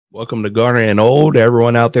Welcome to Garner and Old.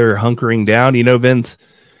 Everyone out there hunkering down. Vince,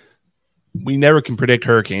 we never can predict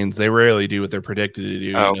hurricanes. They rarely do what they're predicted to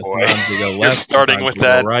do. Oh, boy. Sometimes they go left. You're starting with they go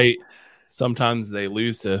that. right. Sometimes they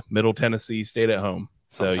lose to Middle Tennessee, stayed at home.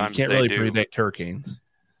 So Sometimes you can't they really do. predict hurricanes.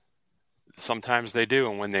 Sometimes they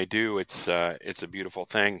do, and when they do, it's a beautiful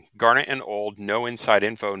thing. Garnet and Old, no inside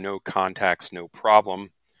info, no contacts, no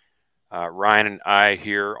problem. Ryan and I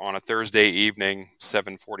here on a Thursday evening,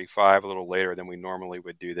 7:45, a little later than we normally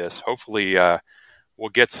would do this. Hopefully, we'll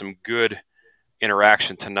get some good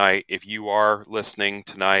interaction tonight. If you are listening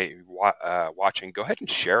tonight, watching, go ahead and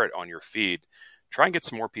share it on your feed. Try and get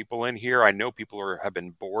some more people in here. I know people have been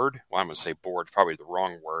bored. Well, I'm going to say bored, probably the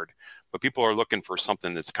wrong word, but people are looking for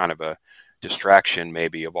something that's kind of a distraction,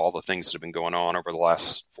 maybe, of all the things that have been going on over the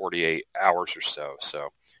last 48 hours or so. So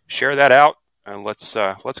share that out, and let's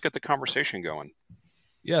get the conversation going.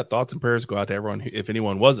 Yeah, thoughts and prayers go out to everyone. If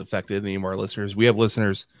anyone was affected, any of our listeners, we have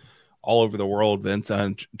listeners all over the world, Vince.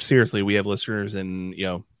 And seriously, we have listeners in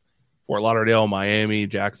Fort Lauderdale, Miami,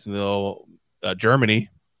 Jacksonville, Germany.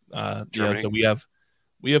 So we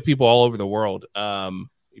have people all over the world,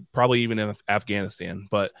 probably even in Afghanistan.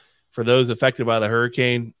 But for those affected by the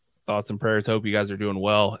hurricane, thoughts and prayers. Hope you guys are doing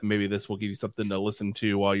well, and maybe this will give you something to listen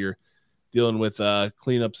to while you're dealing with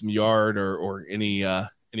clean up some yard or any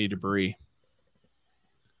debris.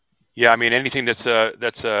 Yeah, I mean, anything that's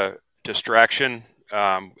a distraction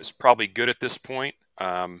is probably good at this point.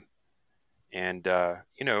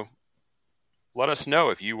 Let us know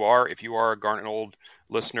if you are a Garnet Old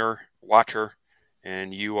listener, watcher,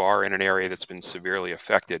 and you are in an area that's been severely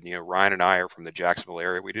affected. Ryan and I are from the Jacksonville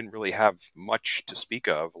area. We didn't really have much to speak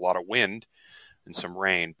of, a lot of wind and some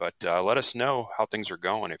rain, but let us know how things are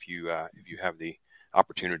going if you have the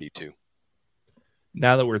opportunity to.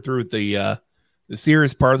 Now that we're through with the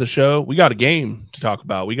serious part of the show, we got a game to talk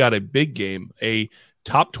about. We got a big game, a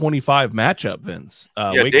top 25 matchup, Vince.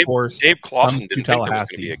 Wake Forest. Dave Clawson didn't think there was going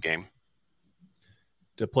to be a game.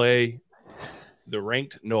 To play the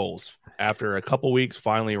ranked Noles after a couple weeks,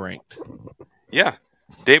 finally ranked. Yeah,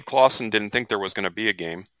 Dave Clawson didn't think there was going to be a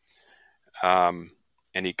game, and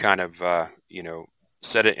he kind of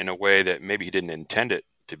said it in a way that maybe he didn't intend it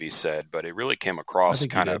to be said, but it really came across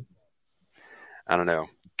kind of, I don't know,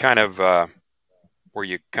 kind of where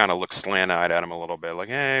you kind of look slant-eyed at him a little bit, like,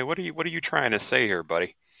 hey, what are you trying to say here,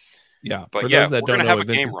 buddy? Yeah, but for those that don't know what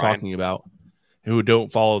Vince is talking about, who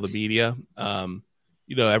don't follow the media,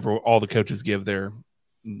 all the coaches give their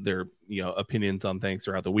opinions on things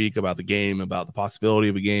throughout the week about the game, about the possibility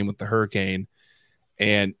of a game with the hurricane.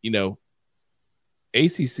 And,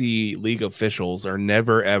 ACC league officials are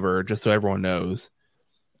never, ever, just so everyone knows,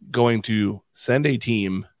 going to send a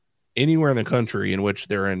team anywhere in the country in which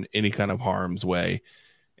they're in any kind of harm's way.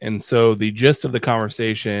 And so the gist of the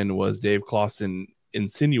conversation was Dave Clawson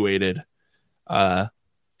insinuated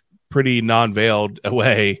pretty non-veiled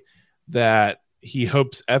way that he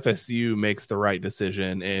hopes FSU makes the right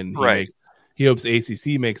decision, and he hopes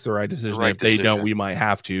ACC makes the right decision. If they don't, we might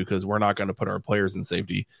have to, because we're not going to put our players in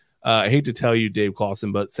safety. I hate to tell you, Dave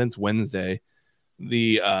Clawson, but since Wednesday,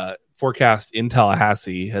 the forecast in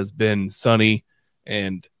Tallahassee has been sunny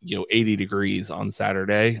and 80 degrees on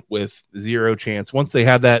Saturday with zero chance. Once they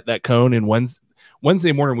had that cone in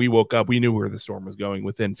Wednesday morning, we woke up, we knew where the storm was going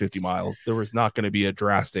within 50 miles. There was not going to be a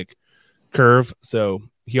drastic curve. So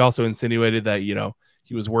he also insinuated that,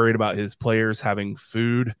 he was worried about his players having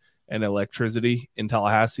food and electricity in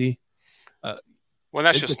Tallahassee. Well,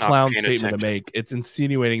 that's just a clown statement to make. It's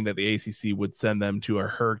insinuating that the ACC would send them to a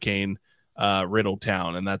hurricane riddled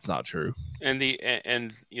town, and that's not true. And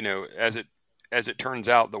as it turns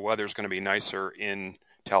out, the weather's going to be nicer in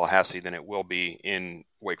Tallahassee than it will be in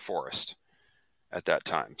Wake Forest at that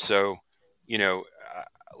time. So,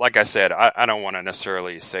 like I said, I don't want to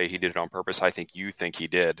necessarily say he did it on purpose. I think you think he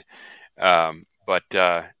did, but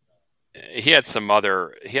he had some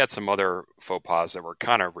other faux pas that were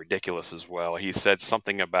kind of ridiculous as well. He said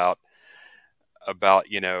something about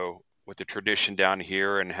with the tradition down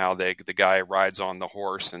here and how the guy rides on the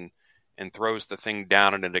horse and throws the thing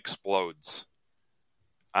down and it explodes.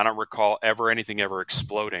 I don't recall anything ever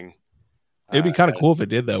exploding. It'd be kind of cool if it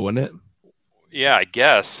did, though, wouldn't it? Yeah, I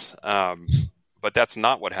guess. But that's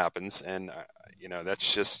not what happens, and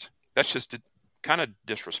that's just kind of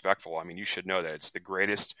disrespectful. I mean, you should know that it's the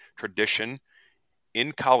greatest tradition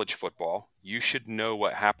in college football. You should know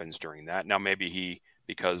what happens during that. Now, maybe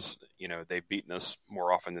because they've beaten us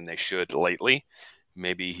more often than they should lately,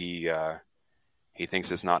 maybe he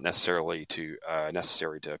thinks it's not necessarily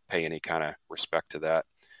necessary to pay any kind of respect to that.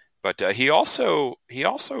 But he also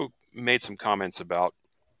made some comments about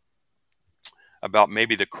about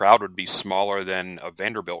maybe the crowd would be smaller than a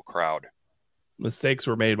Vanderbilt crowd. Mistakes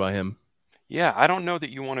were made by him. Yeah, I don't know that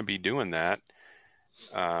you want to be doing that.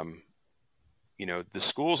 The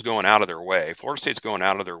school's going out of their way. Florida State's going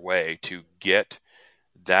out of their way to get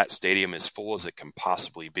that stadium as full as it can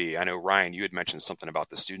possibly be. I know, Ryan, you had mentioned something about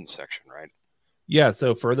the student section, right? Yeah,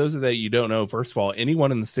 so for those of that you don't know, first of all,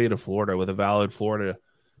 anyone in the state of Florida with a valid Florida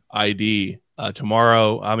ID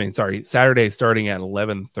Saturday starting at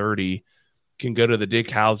 11:30 can go to the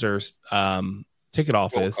Dick Hauser's ticket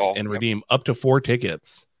office and redeem up to 4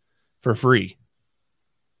 tickets for free.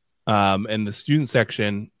 And the student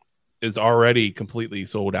section is already completely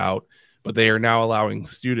sold out, but they are now allowing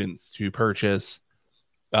students to purchase,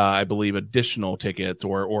 I believe, additional tickets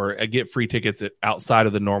or get free tickets outside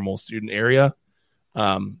of the normal student area.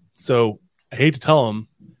 So I hate to tell them,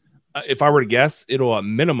 if I were to guess, it'll at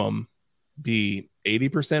minimum be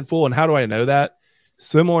 80% full. And how do I know that?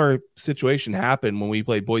 Similar situation happened when we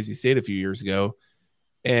played Boise State a few years ago,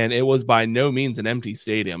 and it was by no means an empty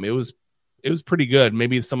stadium. It was pretty good.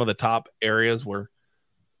 Maybe some of the top areas were,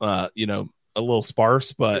 a little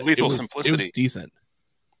sparse, but simplicity. It was decent.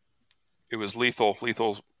 It was lethal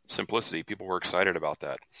simplicity. People were excited about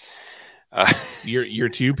that. Year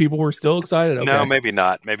 2 people were still excited? Okay. No, maybe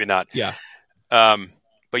not. Yeah.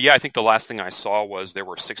 But yeah, I think the last thing I saw was there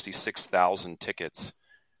were 66,000 tickets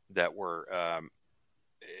that were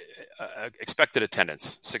expected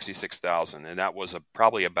attendance, 66,000. And that was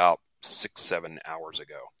probably about 6-7 hours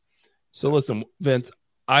ago. So listen, Vince,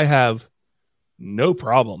 I have no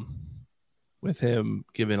problem with him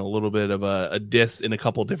giving a little bit of a diss in a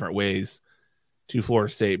couple different ways to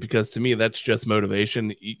Florida State, because to me, that's just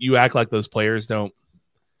motivation. You act like those players don't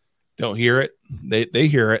hear it. They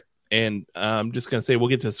hear it. And I'm just going to say we'll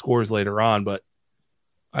get to scores later on, but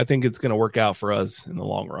I think it's going to work out for us in the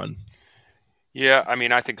long run. Yeah, I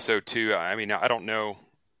mean, I think so too. I mean, I don't know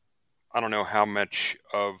how much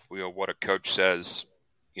of what a coach says,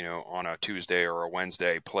 on a Tuesday or a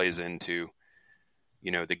Wednesday plays into,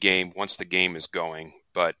 the game once the game is going.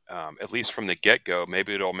 But at least from the get-go,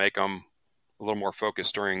 maybe it'll make them a little more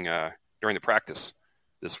focused during the practice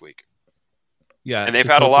this week. Yeah, and they've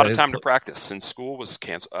had a lot of time to practice since school was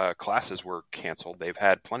canceled. Classes were canceled. They've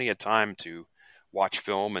had plenty of time to watch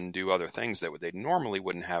film and do other things that they normally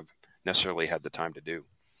wouldn't have necessarily had the time to do.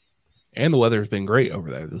 And the weather's been great over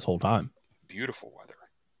there this whole time. Beautiful weather.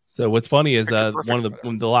 So what's funny is the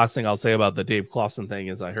last thing I'll say about the Dave Clawson thing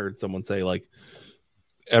is I heard someone say like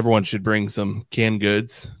everyone should bring some canned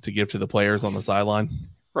goods to give to the players on the sideline.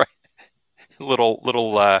 Right.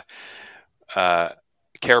 Little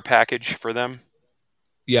care package for them.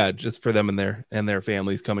 Yeah, just for them and their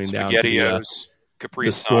families coming down to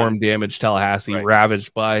the storm-damaged Tallahassee, right,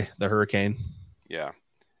 ravaged by the hurricane. Yeah,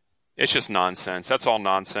 it's just nonsense. That's all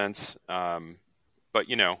nonsense. But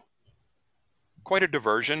quite a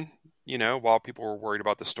diversion. While people were worried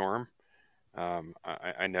about the storm,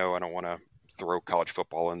 I know I don't want to throw college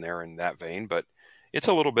football in there in that vein, but it's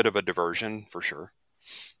a little bit of a diversion for sure.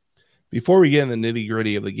 Before we get in the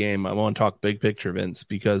nitty-gritty of the game, I want to talk big picture, Vince,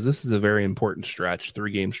 because this is a very important stretch,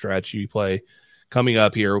 3-game stretch you play coming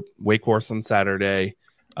up here. Wake Forest on Saturday.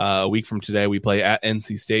 A week from today, we play at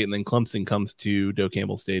NC State, and then Clemson comes to Doak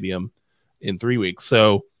Campbell Stadium in 3 weeks.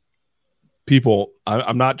 So, people,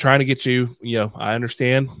 I'm not trying to get you, I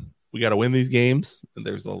understand we got to win these games, and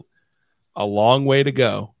there's a long way to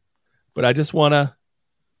go. But I just want to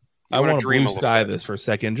blue sky this for a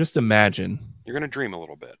second. Just imagine. You're going to dream a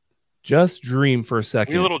little bit. Just dream for a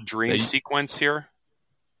second. A little dream sequence here.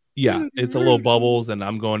 Yeah, it's a little bubbles, and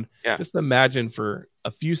I'm going, Just imagine for a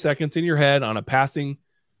few seconds in your head on a passing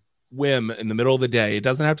whim in the middle of the day. It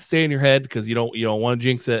doesn't have to stay in your head because you don't want to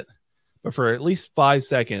jinx it. But for at least 5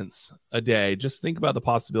 seconds a day, just think about the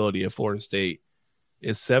possibility of Florida State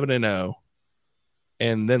is 7-0.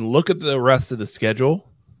 And then look at the rest of the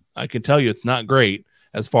schedule. I can tell you it's not great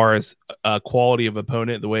as far as quality of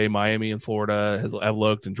opponent, the way Miami and Florida have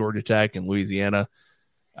looked, and Georgia Tech and Louisiana.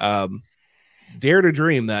 Dare to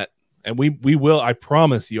dream that, and we will, I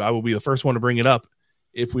promise you, I will be the first one to bring it up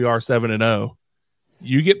if we are 7-0.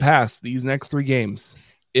 You get past these next 3 games.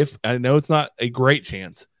 If I know it's not a great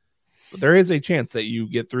chance, but there is a chance that you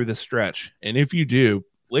get through this stretch. And if you do,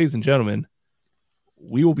 ladies and gentlemen,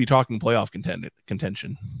 we will be talking playoff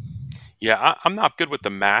contention. Yeah, I'm not good with the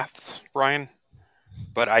maths, Brian.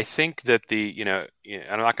 But I think that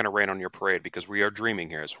I'm not going to rain on your parade because we are dreaming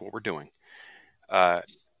here. It's what we're doing. That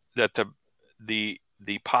the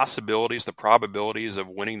possibilities, the probabilities of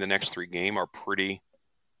winning the next 3 games are pretty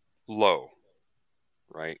low,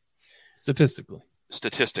 right?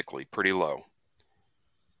 Statistically, pretty low.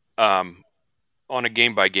 On a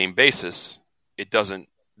game-by-game basis, it doesn't.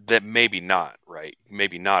 That maybe not, right?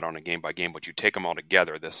 Maybe not on a game by game, but you take them all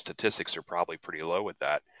together, the statistics are probably pretty low with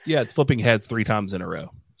that. Yeah, it's flipping heads 3 times in a row.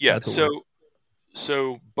 Yeah.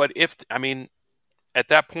 But at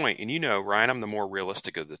that point, and Ryan, I'm the more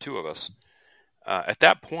realistic of the two of us. At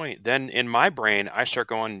that point, then in my brain, I start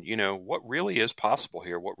going, what really is possible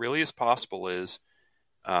here? What really is possible is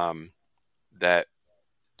that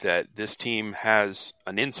this team has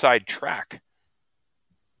an inside track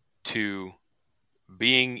to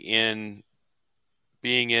being in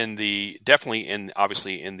the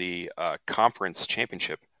conference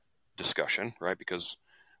championship discussion, right? Because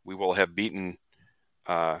we will have beaten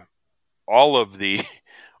all of the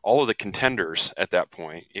contenders at that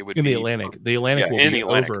point. It would in be the Atlantic. The Atlantic will be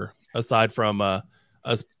over, aside from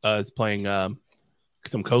us playing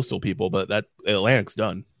some coastal people, but that Atlantic's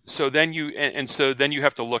done. So then you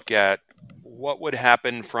have to look at what would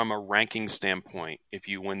happen from a ranking standpoint if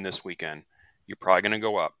you win this weekend. You're probably going to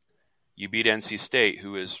go up. You beat NC State,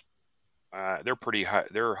 who is they're pretty high.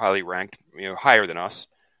 They're highly ranked, higher than us.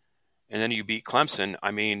 And then you beat Clemson.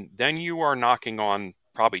 Then you are knocking on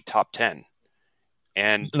probably top 10.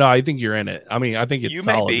 And no, I think you're in it. I think it's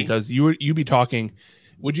solid because you be talking.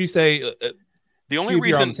 Would you say the only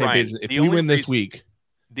reason, Ryan, if we win this week,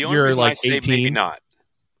 the only reason I say 18, maybe not.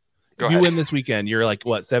 If you win this weekend, you're like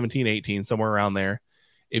 17, 18, somewhere around there.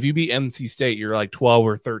 If you beat NC State, you're like 12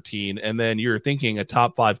 or 13, and then you're thinking a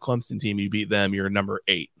top 5 Clemson team, you beat them, you're number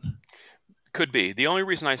 8. Could be. The only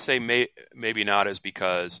reason I say maybe not is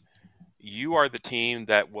because you are the team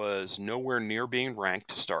that was nowhere near being ranked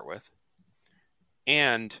to start with.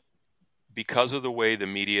 And because of the way the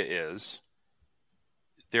media is,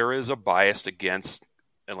 there is a bias against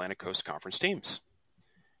Atlantic Coast Conference teams.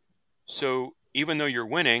 So even though you're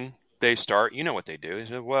winning, they start, what they do. They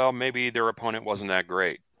say, well, maybe their opponent wasn't that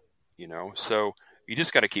great, So you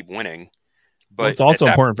just got to keep winning. But it's also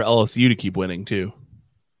important for LSU to keep winning too.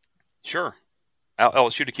 Sure.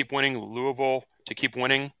 LSU to keep winning, Louisville to keep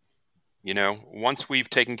winning. Once we've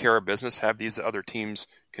taken care of business, have these other teams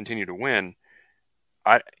continue to win.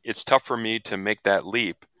 It's tough for me to make that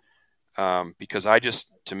leap because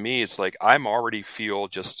to me, it's like I'm already feel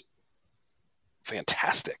just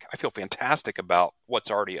fantastic. I feel fantastic about what's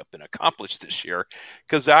already been accomplished this year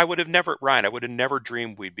because I would have never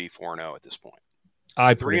dreamed we'd be 4-0 at this point.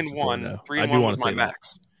 3-1. 3-1 was my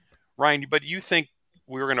max. Ryan, but you think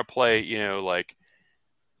we were going to play, like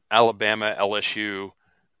Alabama, LSU,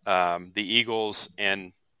 the Eagles,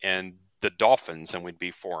 and the Dolphins, and we'd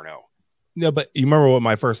be 4-0. No, but you remember what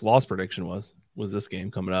my first loss prediction was this game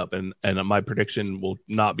coming up, and my prediction will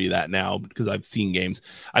not be that now because I've seen games.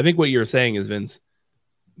 I think what you're saying is, Vince,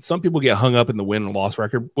 some people get hung up in the win and loss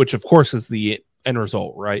record, which of course is the end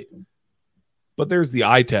result, right? But there's the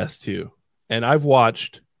eye test too. And I've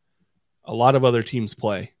watched a lot of other teams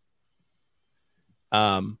play.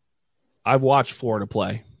 I've watched Florida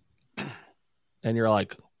play, and you're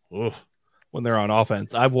like, ugh, when they're on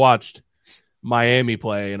offense. I've watched Miami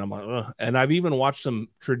play, and I'm like, ugh. And I've even watched them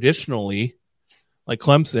traditionally, like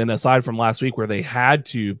Clemson, aside from last week where they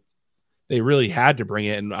really had to bring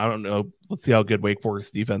it. And I don't know. Let's see how good Wake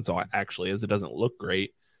Forest defense actually is. It doesn't look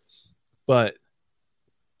great, but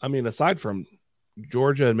aside from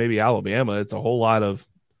Georgia and maybe Alabama, it's a whole lot of.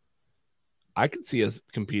 I could see us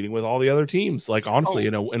competing with all the other teams, like honestly,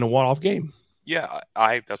 in a one-off game. Yeah,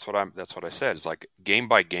 that's what I said. It's like game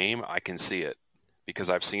by game, I can see it because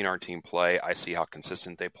I've seen our team play. I see how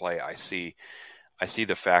consistent they play. I see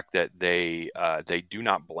the fact that they do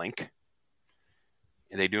not blink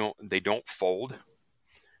and they don't fold.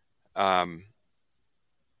 But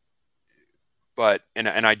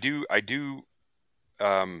I do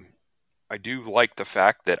like the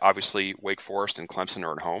fact that obviously Wake Forest and Clemson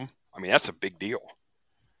are at home. That's a big deal.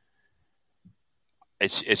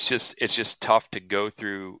 It's just tough to go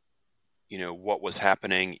through, what was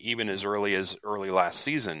happening even as early last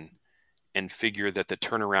season and figure that the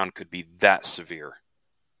turnaround could be that severe.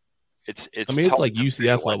 It's like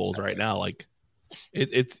UCF levels right now. Like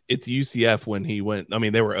it's UCF when he went.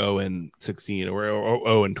 They were 0-16 or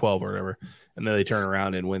 0-12 or whatever, and then they turn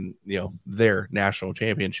around and win, their national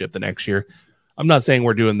championship the next year. I'm not saying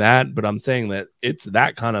we're doing that, but I'm saying that it's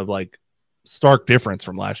that kind of like stark difference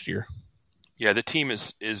from last year. Yeah, the team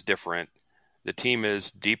is different. The team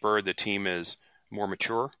is deeper. The team is more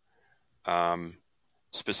mature.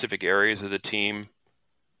 Specific areas of the team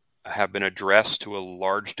have been addressed to a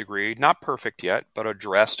large degree, not perfect yet, but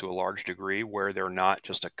addressed to a large degree where they're not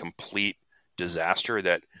just a complete disaster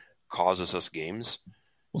that causes us games.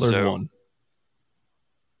 Well, there's one.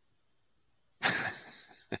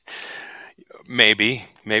 Maybe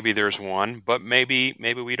there's one, but maybe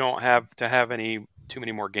we don't have to have too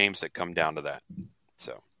many more games that come down to that.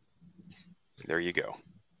 So there you go.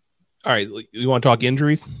 All right, you want to talk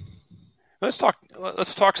injuries? Let's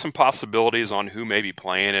talk some possibilities on who may be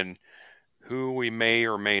playing and who we may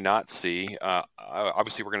or may not see.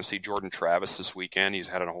 Obviously, we're going to see Jordan Travis this weekend. He's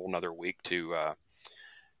had a whole another week to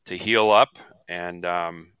heal up, and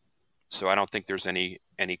so I don't think there's any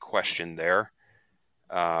question there.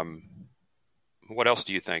 What else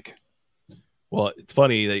do you think? Well, it's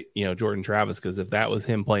funny that Jordan Travis, because if that was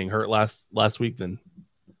him playing hurt last week, then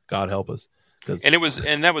God help us.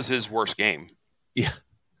 And that was his worst game. Yeah.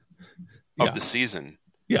 Of the season.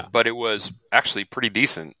 Yeah. But it was actually pretty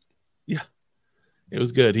decent. Yeah. It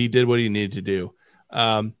was good. He did what he needed to do.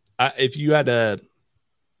 If you had to,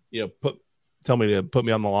 tell me to put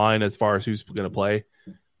me on the line as far as who's going to play,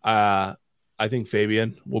 I think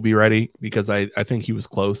Fabian will be ready because I think he was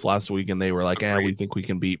close last week and they were like, we think we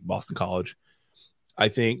can beat Boston College. I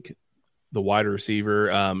think the wide receiver,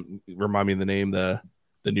 remind me of the name, the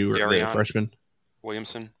freshman.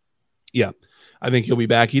 Williamson. Yeah. I think he'll be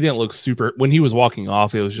back. He didn't look super when he was walking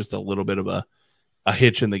off. It was just a little bit of a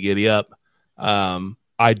hitch in the giddy up.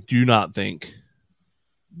 I do not think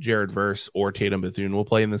Jared Verse or Tatum Bethune will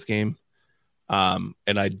play in this game. And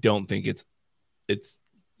I don't think it's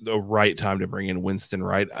the right time to bring in Winston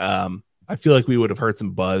Wright. I feel like we would have heard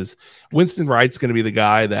some buzz. Winston Wright's going to be the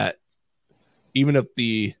guy that even if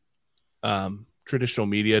the traditional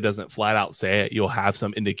media doesn't flat out say it, you'll have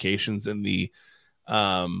some indications in the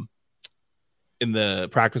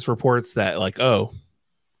practice reports that like, oh,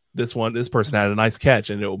 this person had a nice catch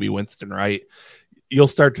and it will be Winston Wright. You'll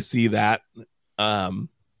start to see that. But I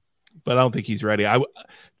don't think he's ready.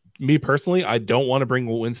 Me personally, I don't want to bring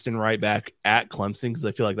Winston Wright back at Clemson because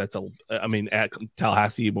I feel like that's at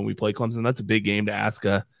Tallahassee when we play Clemson, that's a big game to ask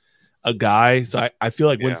a guy. So I feel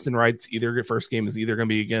like Winston Wright's first game is either going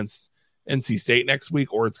to be against NC State next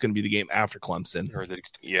week or it's going to be the game after Clemson.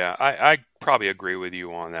 I probably agree with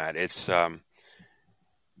you on that. It's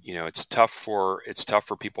it's tough for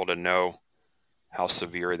people to know how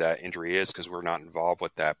severe that injury is because we're not involved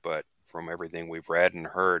with that. But from everything we've read and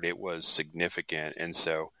heard, it was significant. And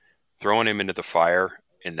so throwing him into the fire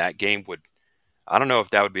in that game I don't know if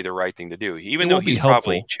that would be the right thing to do. Even though he would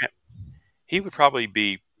probably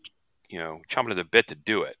be, chomping at the bit to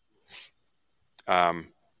do it.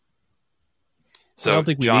 So I don't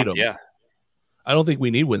think we need him. Yeah. I don't think we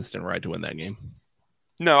need Winston Wright to win that game.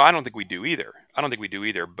 No, I don't think we do either.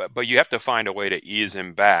 But you have to find a way to ease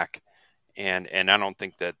him back, and I don't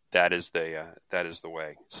think that is the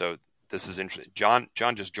way. So this is interesting. John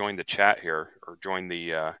just joined the chat here, or joined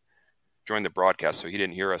the broadcast, so he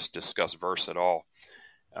didn't hear us discuss Verse at all.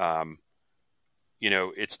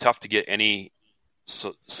 It's tough to get any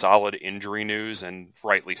solid injury news, and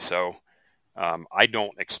rightly so. I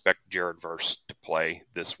don't expect Jared Verse to play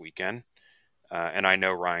this weekend. And I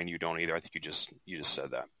know, Ryan, you don't either. I think you just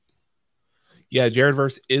said that. Yeah, Jared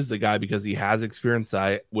Verse is the guy because he has experience.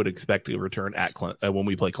 I would expect to return at when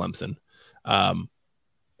we play Clemson.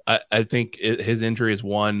 I think his injury is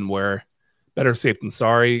one where better safe than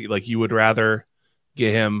sorry. Like you would rather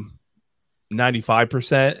get him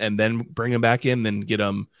 95% and then bring him back in than get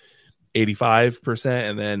him 85%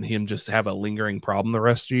 and then him just have a lingering problem the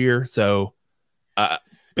rest of the year. So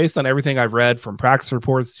based on everything I've read from practice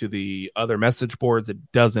reports to the other message boards,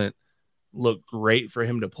 it doesn't look great for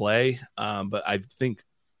him to play. But I think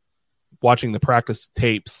watching the practice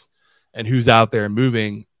tapes and who's out there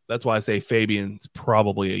moving, that's why I say Fabian's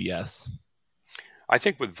probably a yes. I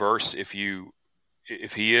think with Verse, if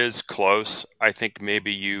he is close, I think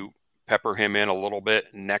maybe you pepper him in a little bit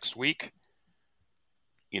next week.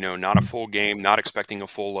 Not a full game, not expecting a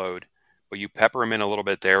full load, but you pepper him in a little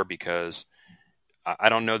bit there because I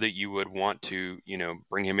don't know that you would want to,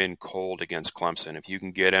 bring him in cold against Clemson. If you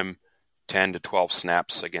can get him 10 to 12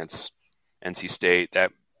 snaps against NC State,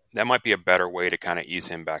 that might be a better way to kind of ease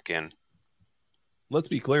him back in. Let's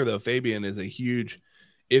be clear, though. Fabian is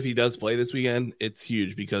if he does play this weekend, it's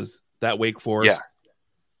huge because that Wake Forest,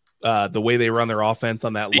 the way they run their offense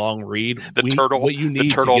on that long read, the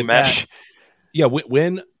turtle mesh. Yeah,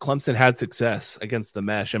 when Clemson had success against the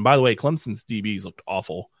mesh, and by the way, Clemson's DBs looked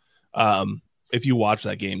awful. If you watch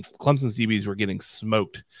that game, Clemson's DBs were getting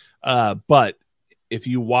smoked. But if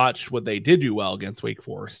you watch what they did do well against Wake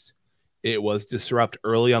Forest, it was disrupt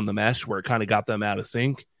early on the mesh where it kind of got them out of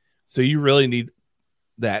sync. So you really need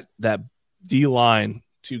that D line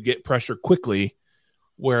to get pressure quickly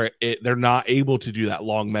where they're not able to do that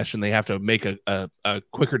long mesh and they have to make a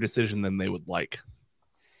quicker decision than they would like.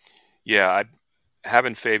 Yeah,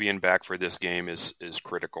 having Fabian back for this game is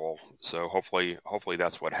critical. So hopefully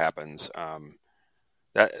that's what happens.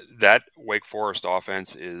 That Wake Forest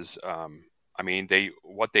offense is,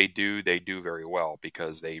 what they do very well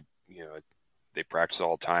because they practice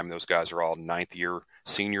all the time. Those guys are all 9th year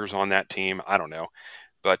seniors on that team. I don't know,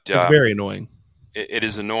 but it's very annoying. It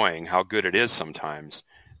is annoying how good it is sometimes.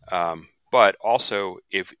 But also,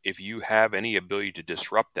 if you have any ability to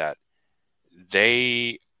disrupt that,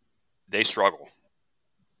 they struggle.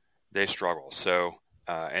 They struggle. So,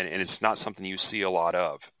 and it's not something you see a lot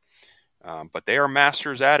of. But they are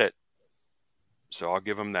masters at it. So I'll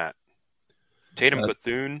give them that. Tatum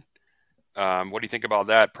Bethune, what do you think about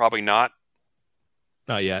that? Probably not.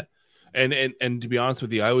 Not yet. And to be honest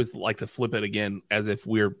with you, I always like to flip it again as if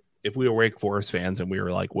we were Wake Forest fans and we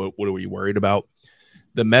were like, what are we worried about?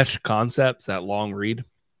 The mesh concepts, that long read,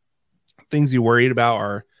 things you worried about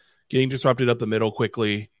are getting disrupted up the middle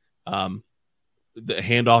quickly, the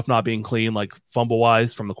handoff not being clean, like fumble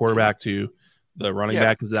wise from the quarterback to the running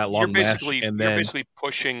back is that long mesh. And you're basically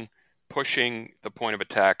pushing the point of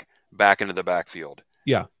attack back into the backfield.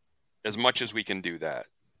 Yeah. As much as we can do that.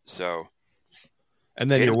 So,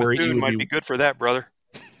 and then you're worried you might be good for that, brother.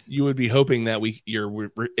 You would be hoping that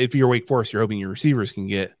if you're Wake Forest, you're hoping your receivers can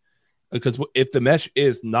get, because if the mesh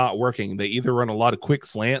is not working, they either run a lot of quick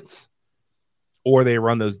slants or they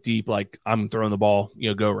run those deep, like I'm throwing the ball,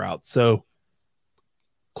 go routes. So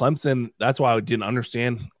Clemson, that's why I didn't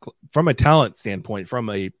understand from a talent standpoint, from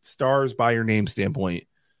a stars by your name standpoint.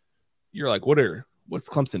 You're like, what's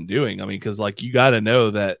Clemson doing? I mean, because like you got to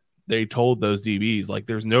know that they told those DBs like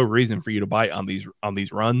there's no reason for you to bite on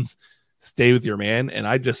these runs. Stay with your man. And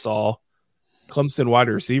I just saw Clemson wide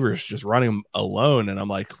receivers just running alone, and I'm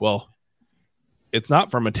like, well, it's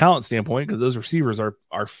not from a talent standpoint because those receivers are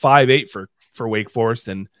 5'8" for Wake Forest,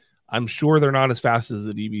 and I'm sure they're not as fast as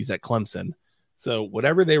the DBs at Clemson. So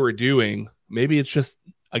whatever they were doing, maybe it's just,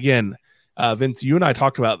 again, Vince, you and I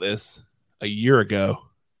talked about this a year ago.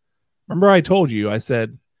 Remember I told you, I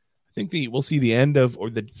said, I think we'll see the end of, or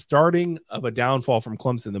the starting of a downfall from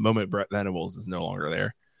Clemson the moment Brett Venables is no longer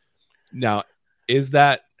there. Now, is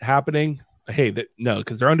that happening? Hey, no,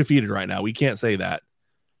 because they're undefeated right now. We can't say that.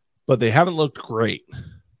 But they haven't looked great.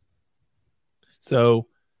 So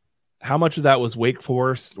how much of that was Wake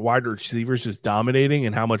Forest wide receivers just dominating,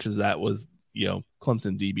 and how much of that was,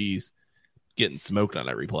 Clemson DBs getting smoked on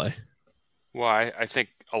every play? Well, I think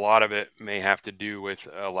a lot of it may have to do with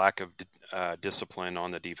a lack of discipline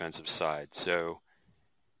on the defensive side. So,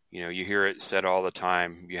 you hear it said all the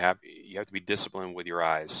time, you have to be disciplined with your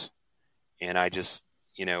eyes. And I just,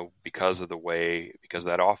 because of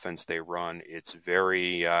that offense they run, it's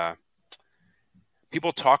very,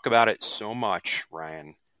 people talk about it so much,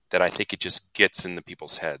 Ryan, that I think it just gets into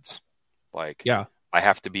people's heads. Like, yeah, I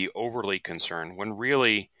have to be overly concerned when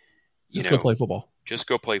really, go play football. Just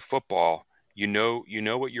go play football. You know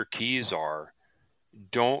what your keys are.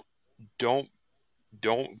 Don't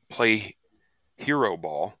play hero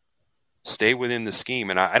ball. Stay within the scheme.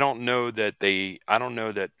 And I don't know that they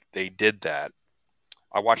did that.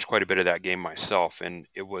 I watched quite a bit of that game myself, and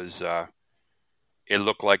it was it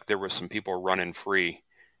looked like there was some people running free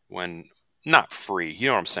when not free. You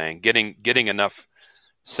know what I'm saying? Getting enough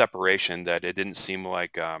separation that it didn't seem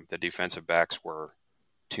like the defensive backs were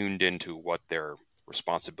tuned into what their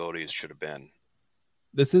responsibilities should have been.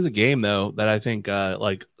 This is a game, though, that I think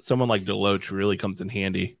like someone like Deloach really comes in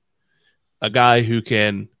handy. A guy who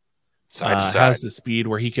can has the speed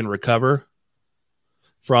where he can recover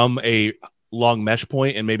from a long mesh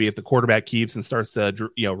point, and maybe if the quarterback keeps and starts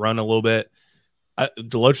to run a little bit,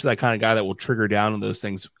 Deloach is that kind of guy that will trigger down on those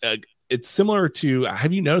things. It's similar to,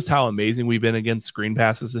 have you noticed how amazing we've been against screen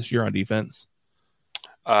passes this year on defense?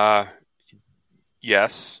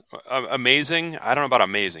 Yes. Amazing. I don't know about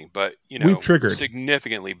amazing, but we've triggered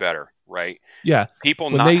significantly better, right? Yeah. People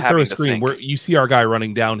when not they having throw a to screen think. where you see our guy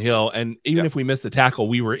running downhill, and even if we miss the tackle,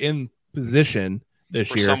 we were in position this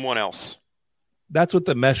for year. Someone else. That's what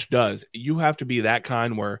the mesh does. You have to be that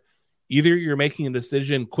kind where either you're making a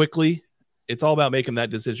decision quickly. It's all about making that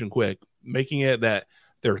decision quick, making it that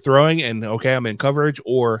they're throwing and okay, I'm in coverage,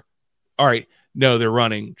 or all right, no, they're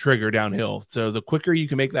running, trigger downhill. So the quicker you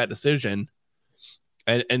can make that decision,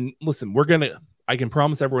 and listen, I can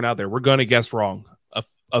promise everyone out there, we're going to guess wrong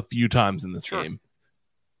a few times in this game.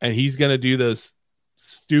 And he's going to do those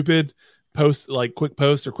stupid quick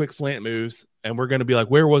post or quick slant moves. And we're going to be like,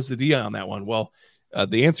 where was the D on that one? Well,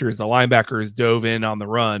 the answer is the linebackers dove in on the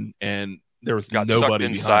run and there was got nobody sucked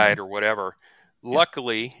inside or whatever.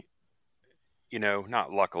 Luckily,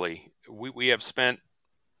 not luckily, we have spent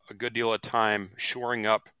a good deal of time shoring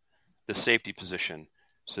up the safety position.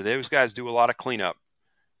 So those guys do a lot of cleanup,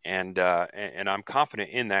 and I'm confident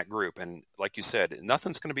in that group. And like you said,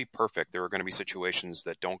 nothing's going to be perfect. There are going to be situations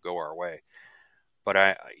that don't go our way.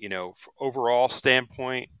 But overall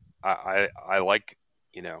standpoint, I like,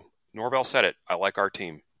 Norvell said it. I like our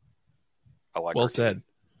team. I like. Well said.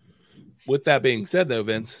 With that being said, though,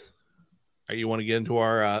 Vince, you want to get into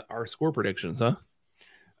our score predictions, huh?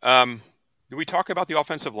 Do we talk about the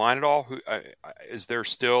offensive line at all? Is there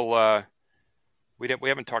still? We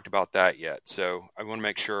haven't talked about that yet, so I want to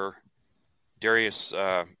make sure. Darius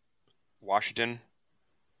Washington.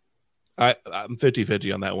 I'm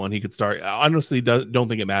 50-50 on that one. He could start. I honestly don't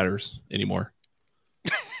think it matters anymore.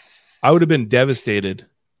 I would have been devastated,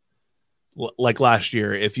 like last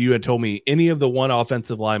year, if you had told me any of the one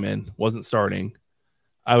offensive lineman wasn't starting.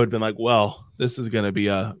 I would have been like, well, this is going to be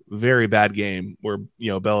a very bad game where,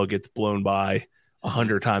 Bella gets blown by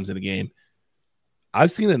 100 times in a game.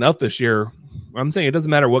 I've seen enough this year. I'm saying it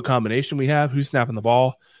doesn't matter what combination we have, who's snapping the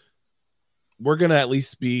ball. We're going to at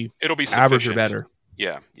least be average or better.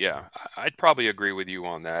 Yeah. I'd probably agree with you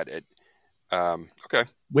on that. Okay.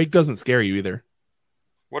 Wake doesn't scare you either.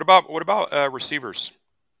 What about receivers?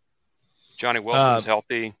 Johnny Wilson's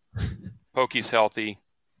healthy. Pokey's healthy.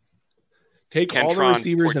 Take Kentron, all the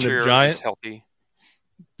receivers in a giant. Healthy.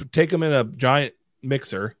 Take them in a giant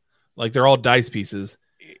mixer, like they're all dice pieces.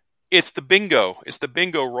 It's the bingo. It's the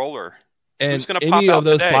bingo roller. And who's going to pop out any of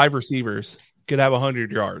those today? 5 receivers could have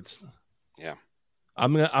 100 yards. Yeah.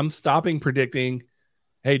 I'm stopping predicting.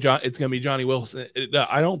 Hey, John, it's going to be Johnny Wilson.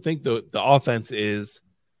 I don't think the offense is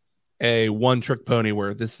a one-trick pony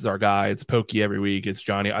where this is our guy. It's Pokey every week. It's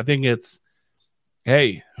Johnny. I think it's,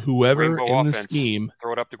 hey, whoever Rainbow in offense. The scheme.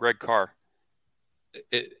 Throw it up to Greg Carr.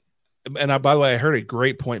 By the way, I heard a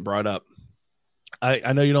great point brought up.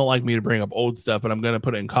 I know you don't like me to bring up old stuff, but I'm going to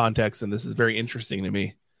put it in context, and this is very interesting to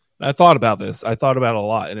me. And I thought about this. I thought about it a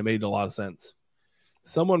lot, and it made a lot of sense.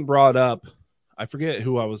 Someone brought up, I forget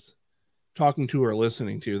who I was talking to or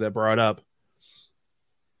listening to, that brought up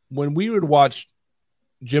when we would watch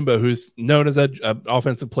Jimbo, who's known as an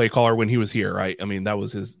offensive play caller when he was here, right? I mean, that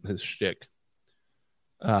was his shtick.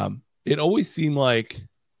 It always seemed like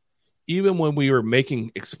even when we were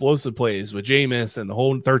making explosive plays with Jameis and the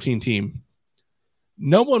whole 13 team,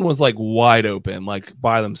 no one was like wide open, like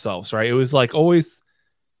by themselves, right? It was like always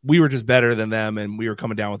we were just better than them and we were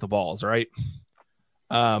coming down with the balls, right?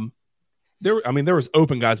 There was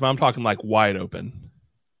open guys, but I'm talking like wide open.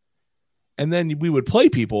 And then we would play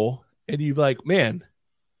people and you'd be like, man,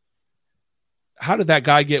 how did that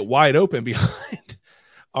guy get wide open behind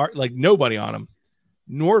like nobody on him?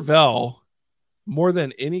 Norvell, more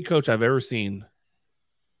than any coach I've ever seen,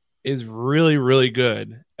 is really, really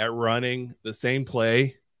good at running the same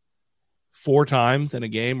play 4 times in a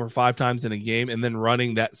game or 5 times in a game and then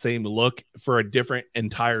running that same look for a different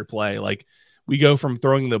entire play. Like we go from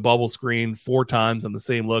throwing the bubble screen 4 times on the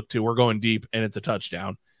same look to we're going deep and it's a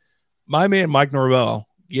touchdown. My man, Mike Norvell,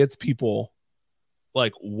 gets people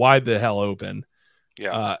like wide the hell open.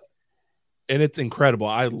 Yeah. And it's incredible.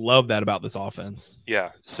 I love that about this offense.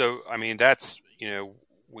 Yeah. So, I mean, that's,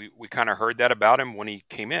 we kind of heard that about him when he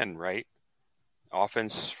came in, right?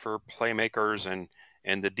 Offense for playmakers,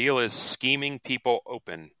 and the deal is scheming people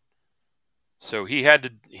open. So he had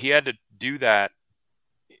to do that,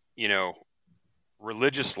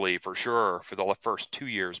 religiously for sure for the first 2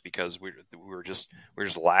 years because we're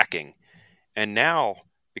just lacking. And now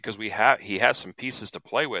because he has some pieces to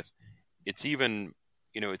play with, it's even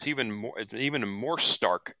a more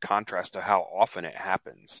stark contrast to how often it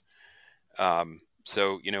happens.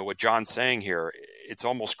 So, what John's saying here, it's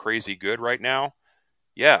almost crazy good right now.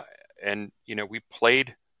 Yeah. And, we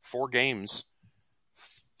played 4 games,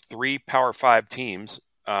 3 Power 5 teams.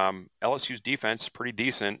 LSU's defense is pretty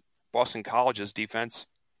decent. Boston College's defense,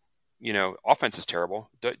 offense is terrible.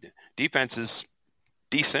 Defense is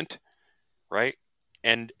decent, right?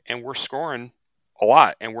 And we're scoring a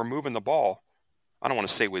lot and we're moving the ball. I don't want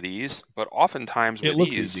to say with ease, but oftentimes with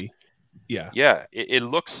looks ease. Easy. Yeah. Yeah. It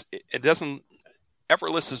looks, it doesn't,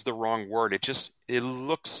 effortless is the wrong word. It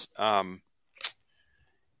looks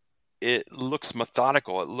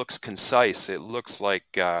methodical. It looks concise. It looks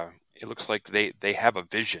like they have a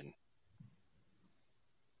vision.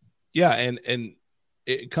 Yeah. And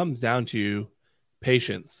it comes down to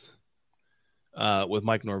patience with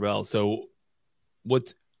Mike Norvell. So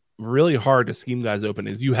what's really hard to scheme guys open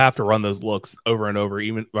is you have to run those looks over and over,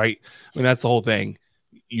 even right. I mean, that's the whole thing.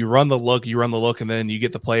 You run the look, and then you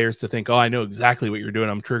get the players to think, oh, I know exactly what you're doing.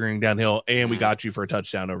 I'm triggering downhill, and we got you for a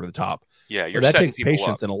touchdown over the top. Yeah, that takes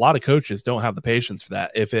patience, and a lot of coaches don't have the patience for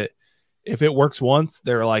that. If it works once,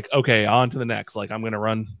 they're like, okay, on to the next. Like, I'm going to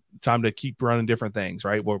run to keep running different things,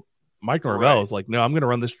 right? Well, Mike Norvell is like, no, I'm going to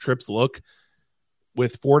run this trips look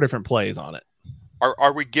with 4 different plays on it.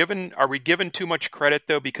 Are we given too much credit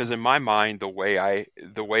though? Because in my mind, the way I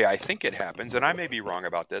think it happens, and I may be wrong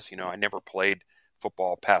about this. I never played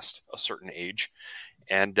football past a certain age,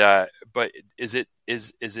 and but is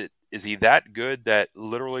he that good that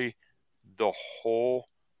literally the whole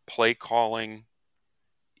play calling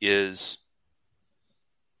there's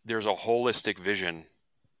a holistic vision,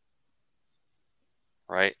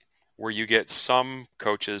 right? Where you get some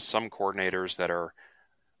coaches, some coordinators that are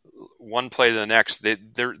one play to the next,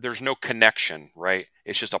 there's no connection, right?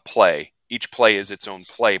 It's just a play. Each play is its own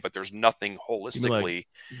play, but there's nothing holistically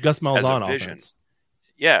like Gus Malzahn vision. Offense.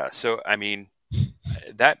 Yeah, so I mean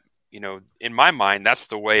that in my mind that's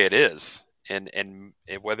the way it is, and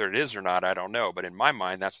whether it is or not, I don't know. But in my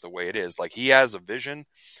mind, that's the way it is. Like he has a vision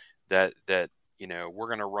that we're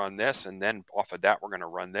going to run this, and then off of that we're going to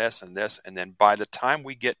run this, and then by the time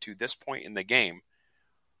we get to this point in the game,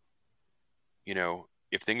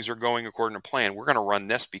 if things are going according to plan, we're going to run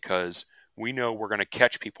this because we know we're going to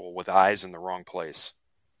catch people with eyes in the wrong place.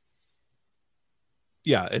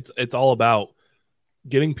 Yeah, it's all about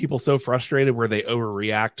getting people so frustrated where they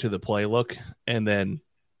overreact to the play look and then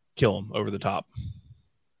kill them over the top.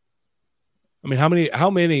 I mean, how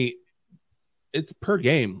many it's per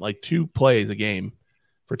game, like 2 plays a game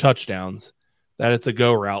for touchdowns, that it's a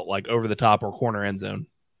go route, like over the top or corner end zone.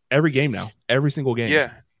 Every game now, every single game.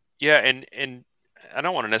 Yeah. And I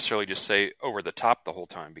don't want to necessarily just say over the top the whole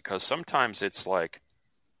time, because sometimes it's like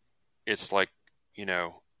a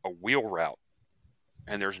wheel route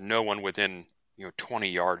and there's no one within 20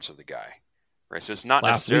 yards of the guy, right? So it's not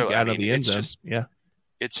necessarily out of the end zone.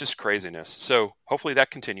 It's just craziness. So hopefully that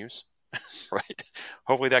continues, right?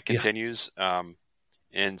 Hopefully that continues, and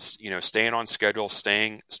staying on schedule,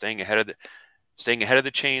 staying ahead of the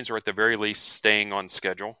chains, or at the very least staying on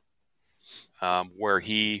schedule, where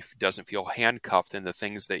he doesn't feel handcuffed in the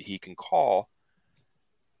things that he can call.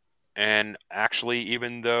 And actually,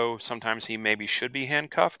 even though sometimes he maybe should be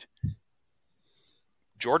handcuffed,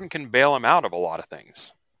 Jordan can bail him out of a lot of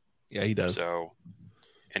things. Yeah, he does.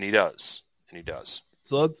 And he does.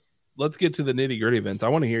 So let's get to the nitty-gritty events. I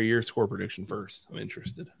want to hear your score prediction first. I'm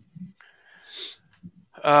interested.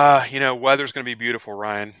 Weather's going to be beautiful,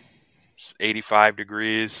 Ryan. It's 85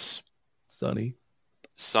 degrees. Sunny.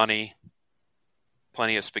 Plenty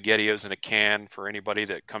of SpaghettiOs in a can for anybody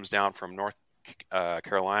that comes down from North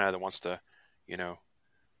Carolina that wants to,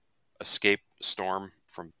 escape the storm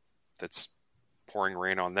that's pouring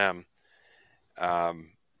rain on them.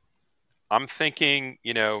 I'm thinking,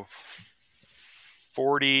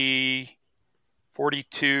 40,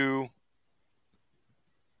 42,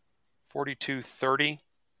 42, 30,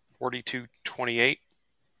 42, 28.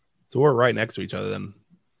 So we're right next to each other then.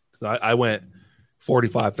 Because I went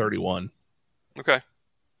 45, 31. Okay.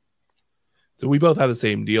 So we both have the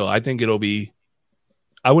same deal. I think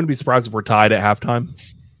I wouldn't be surprised if we're tied at halftime.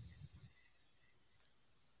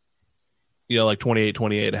 Like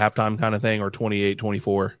 28-28 at halftime kind of thing, or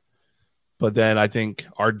 28-24. But then I think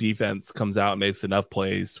our defense comes out and makes enough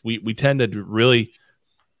plays. We tend to really,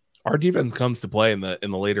 our defense comes to play in the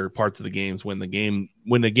later parts of the games when the game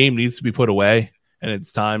needs to be put away and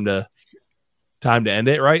it's time to end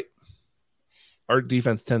it, right? Our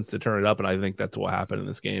defense tends to turn it up, and I think that's what happened in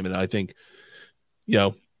this game. And I think,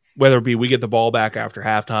 whether it be we get the ball back after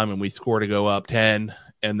halftime and we score to go up 10,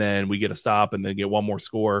 and then we get a stop and then get one more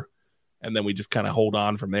score, and then we just kind of hold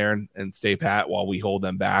on from there and stay pat while we hold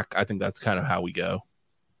them back. I think that's kind of how we go.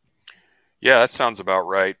 Yeah, that sounds about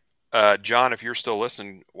right. John, if you're still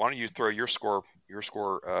listening, why don't you throw your score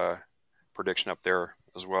prediction up there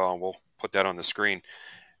as well, and we'll put that on the screen.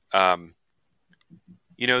 The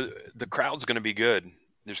crowd's going to be good.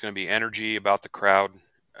 There's going to be energy about the crowd.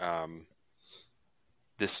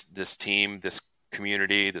 This team, this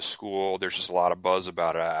community, the school, there's just a lot of buzz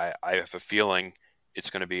about it. I have a feeling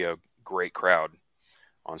it's going to be a great crowd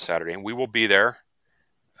on Saturday, and we will be there.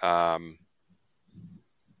 We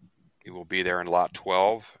will be there in lot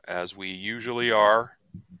 12 as we usually are.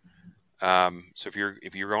 So if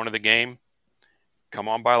you're going to the game, come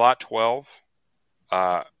on by lot 12.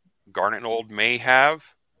 Garnet and Old may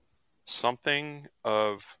have something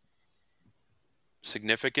of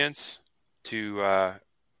significance to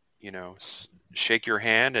shake your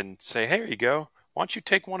hand and say, hey, here you go. Why don't you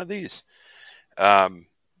take one of these?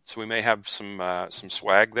 So we may have some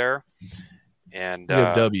swag there, and we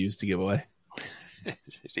have W's to give away.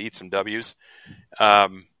 To eat some W's.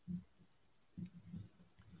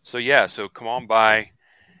 So come on by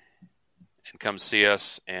and come see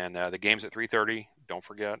us. And the game's at 3:30. Don't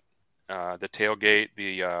forget the tailgate.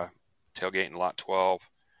 The tailgating lot 12.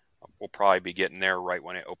 We'll probably be getting there right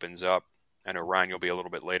when it opens up. I know, Ryan, you'll be a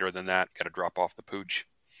little bit later than that. Got to drop off the pooch.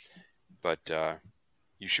 But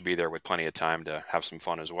you should be there with plenty of time to have some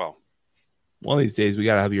fun as well. One of these days, we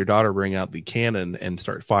got to have your daughter bring out the cannon and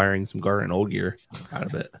start firing some Garnet Old gear out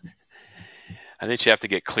of it. I think you have to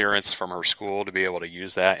get clearance from her school to be able to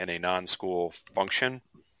use that in a non-school function.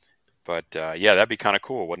 But yeah, that'd be kind of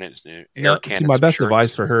cool, wouldn't it? See, my best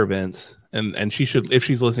advice for her, Vince, and she should, if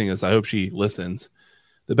she's listening to this, I hope she listens.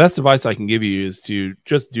 The best advice I can give you is to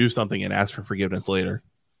just do something and ask for forgiveness later.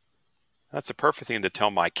 That's a perfect thing to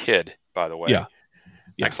tell my kid, by the way. Yeah.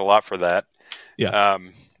 Thanks a lot for that. Yeah.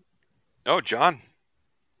 John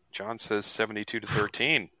says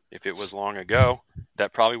 72-13. If it was long ago,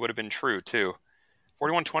 that probably would have been true too.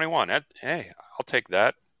 41-21. Hey, I'll take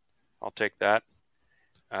that.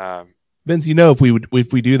 Vince,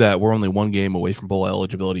 if we do that, we're only one game away from bowl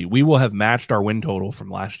eligibility. We will have matched our win total from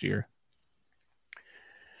last year.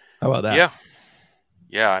 How about that?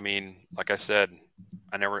 Yeah. I mean, like I said,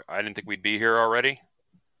 I didn't think we'd be here already.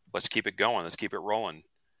 Let's keep it going. Let's keep it rolling.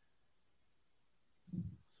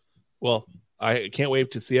 Well, I can't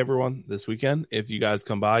wait to see everyone this weekend. If you guys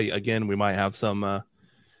come by again, we might have some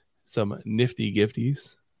nifty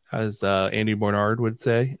gifties, as Andy Barnard would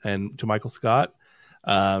say, and to Michael Scott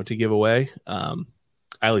to give away.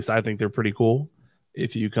 At least I think they're pretty cool.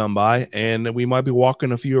 If you come by, and we might be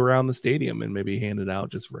walking a few around the stadium and maybe handing out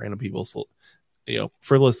just random people,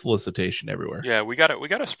 frivolous solicitation everywhere. Yeah, we got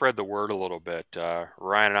to spread the word a little bit.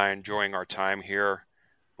 Ryan and I enjoying our time here.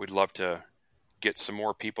 We'd love to get some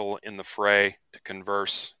more people in the fray to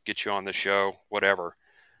converse, get you on the show, whatever.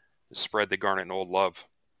 Spread the Garnet and Old love.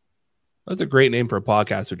 That's a great name for a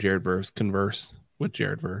podcast with Jared Verse. Converse with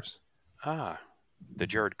Jared Verse. The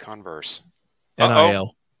Jared Converse.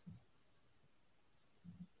 NIL.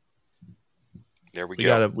 There we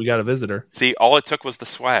go. We got a visitor. See, all it took was the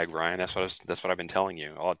swag, Ryan. That's what I've been telling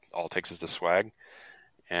you. All it takes is the swag,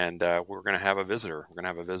 and we're going to have a visitor. We're going to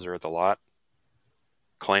have a visitor at the lot.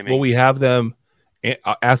 Claiming. Will we have them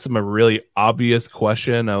ask them a really obvious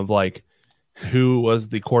question of like, who was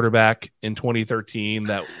the quarterback in 2013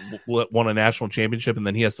 that won a national championship, and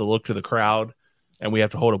then he has to look to the crowd, and we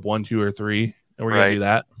have to hold up 1, 2, or 3, and we're going to do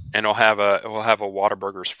that. And we'll have a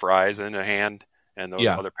Whataburger's fries in a hand, and the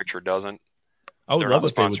other picture doesn't. I would love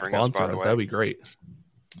if they would sponsor us. That'd be great.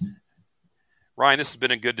 Ryan, this has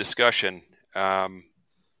been a good discussion.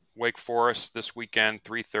 Wake Forest this weekend,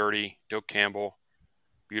 3:30, Doak Campbell.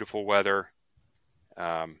 Beautiful weather.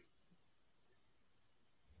 And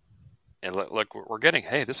look, we're getting,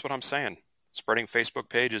 hey, this is what I'm saying. Spreading Facebook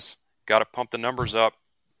pages. Got to pump the numbers up.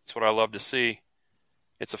 That's what I love to see.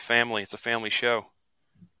 It's a family show.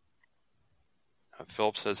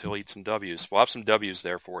 Philip says he'll eat some W's. We'll have some W's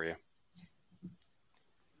there for you.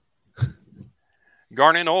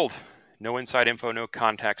 Garnet and Old. No inside info, no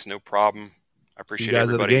contacts, no problem. I appreciate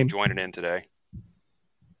everybody joining in today.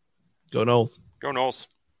 Go Noles. Go Noles.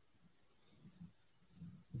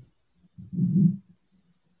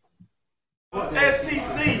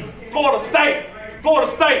 SEC, Florida State,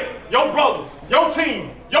 your brothers, your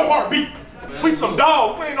team, your heartbeat. We some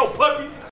dogs, we ain't no puppies.